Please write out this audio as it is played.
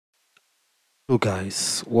Hello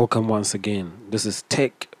guys, welcome once again. This is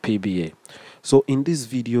Tech PBA. So in this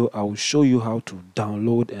video I will show you how to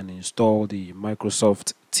download and install the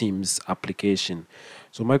Microsoft Teams application.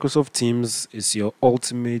 So Microsoft Teams is your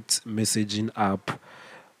ultimate messaging app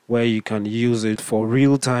where you can use it for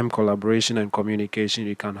real-time collaboration and communication.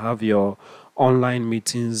 You can have your online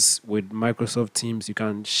meetings with Microsoft Teams. You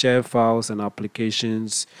can share files and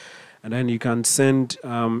applications, and then you can send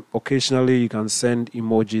occasionally you can send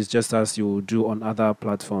emojis just as you would do on other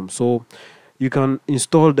platforms. So you can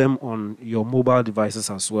install them on your mobile devices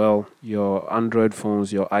as well, your Android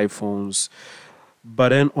phones, your iPhones. But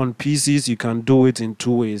then on PCs you can do it in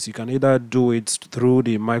two ways. You can either do it through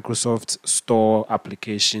the Microsoft Store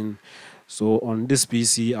application. So on this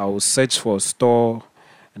PC I will search for Store,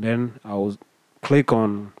 and then I will click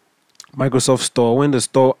on Microsoft Store. When the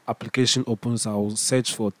Store application opens, I will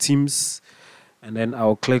search for Teams, and then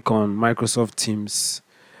I'll click on Microsoft Teams.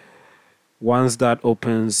 Once that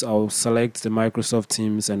opens, I'll select the Microsoft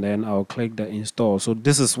Teams, and then I'll click the install. So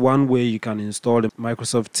this is one way you can install the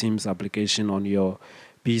Microsoft Teams application on your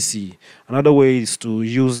PC. Another way is to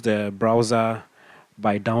use the browser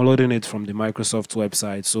by downloading it from the Microsoft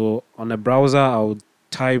website. So on a browser, I'll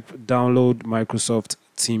type download Microsoft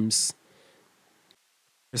Teams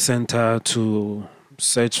Center to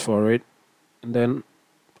search for it, and then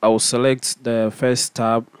I will select the first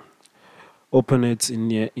tab, open it in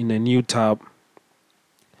a new tab.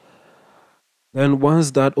 Then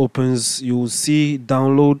once that opens, you will see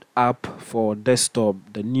download app for desktop.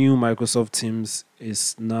 The new Microsoft Teams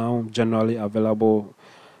is now generally available.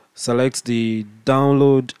 Select the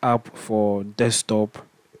download app for desktop.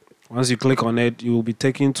 Once you click on it, you will be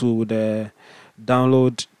taken to the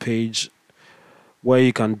download page where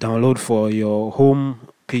you can download for your home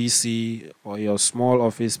PC or your small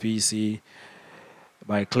office PC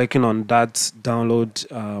by clicking on that download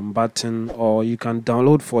button, or you can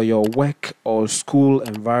download for your work or school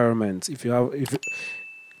environment. If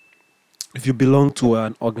you belong to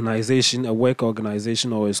an organization, a work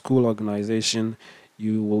organization or a school organization,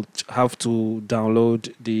 you will have to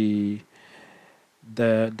download the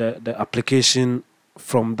application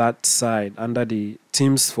from that side under the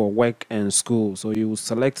Teams for work and school. So you will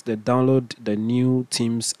select the download the new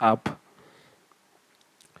Teams app,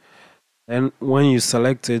 and when you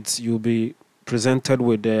select it, you'll be presented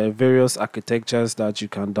with the various architectures that you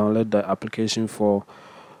can download the application for.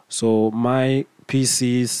 So my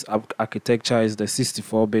PC's architecture is the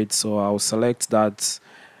 64-bit, so I'll select that.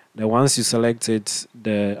 Then once you select it,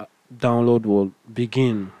 the download will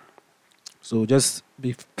begin. So just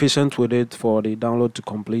be patient with it for the download to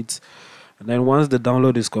complete. And then once the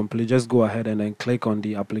download is complete, just go ahead and then click on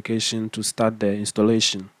the application to start the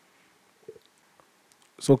installation.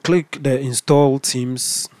 So click the install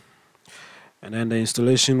Teams, and then the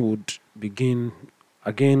installation would begin.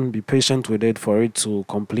 Again, be patient with it for it to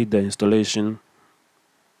complete the installation.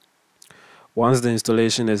 Once the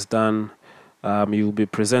installation is done, you'll be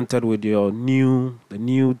presented with the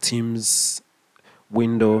new Teams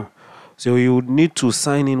window. So you would need to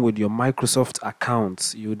sign in with your Microsoft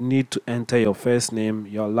account. You would need to enter your first name,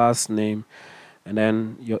 your last name, and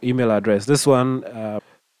then your email address. This one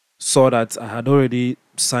saw that I had already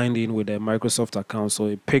signed in with a Microsoft account, so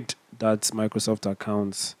it picked that Microsoft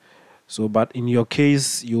account. So, but in your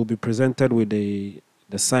case, you'll be presented with the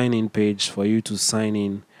sign-in page for you to sign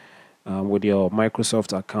in with your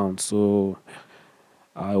Microsoft account. So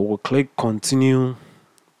I will click continue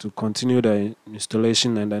to continue the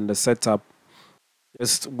installation and then the setup.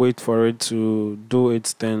 Just wait for it to do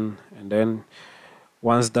its thing, and then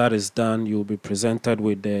once that is done, you'll be presented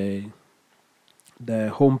with the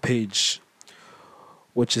home page,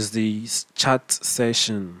 which is the chat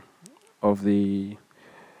session of the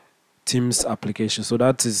Teams application. So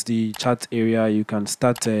that is the chat area. You can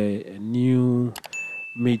start a new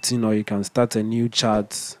meeting, or you can start a new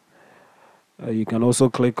chat. You can also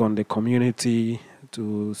click on the community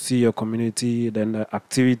to see your community, then the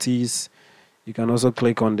activities. You can also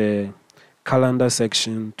click on the calendar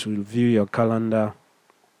section to view your calendar.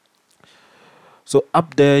 So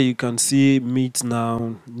up there you can see meet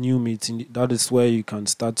now, new meeting. That is where you can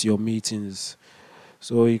start your meetings.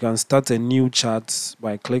 So you can start a new chat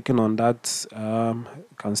by clicking on that. You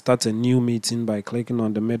can start a new meeting by clicking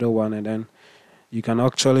on the middle one, and then you can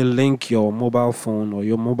actually link your mobile phone or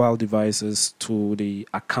your mobile devices to the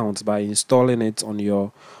account by installing it on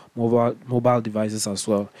your mobile devices as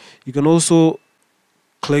well. You can also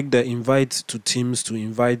click the invite to Teams to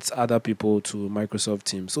invite other people to Microsoft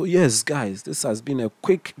Teams. So yes, guys, this has been a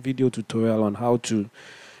quick video tutorial on how to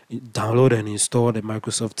download and install the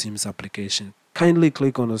Microsoft Teams application. Kindly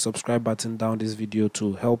click on the subscribe button down this video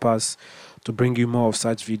to help us to bring you more of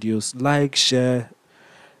such videos. Like, share,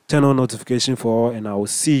 turn on notification for all, and I will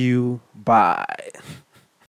see you. Bye.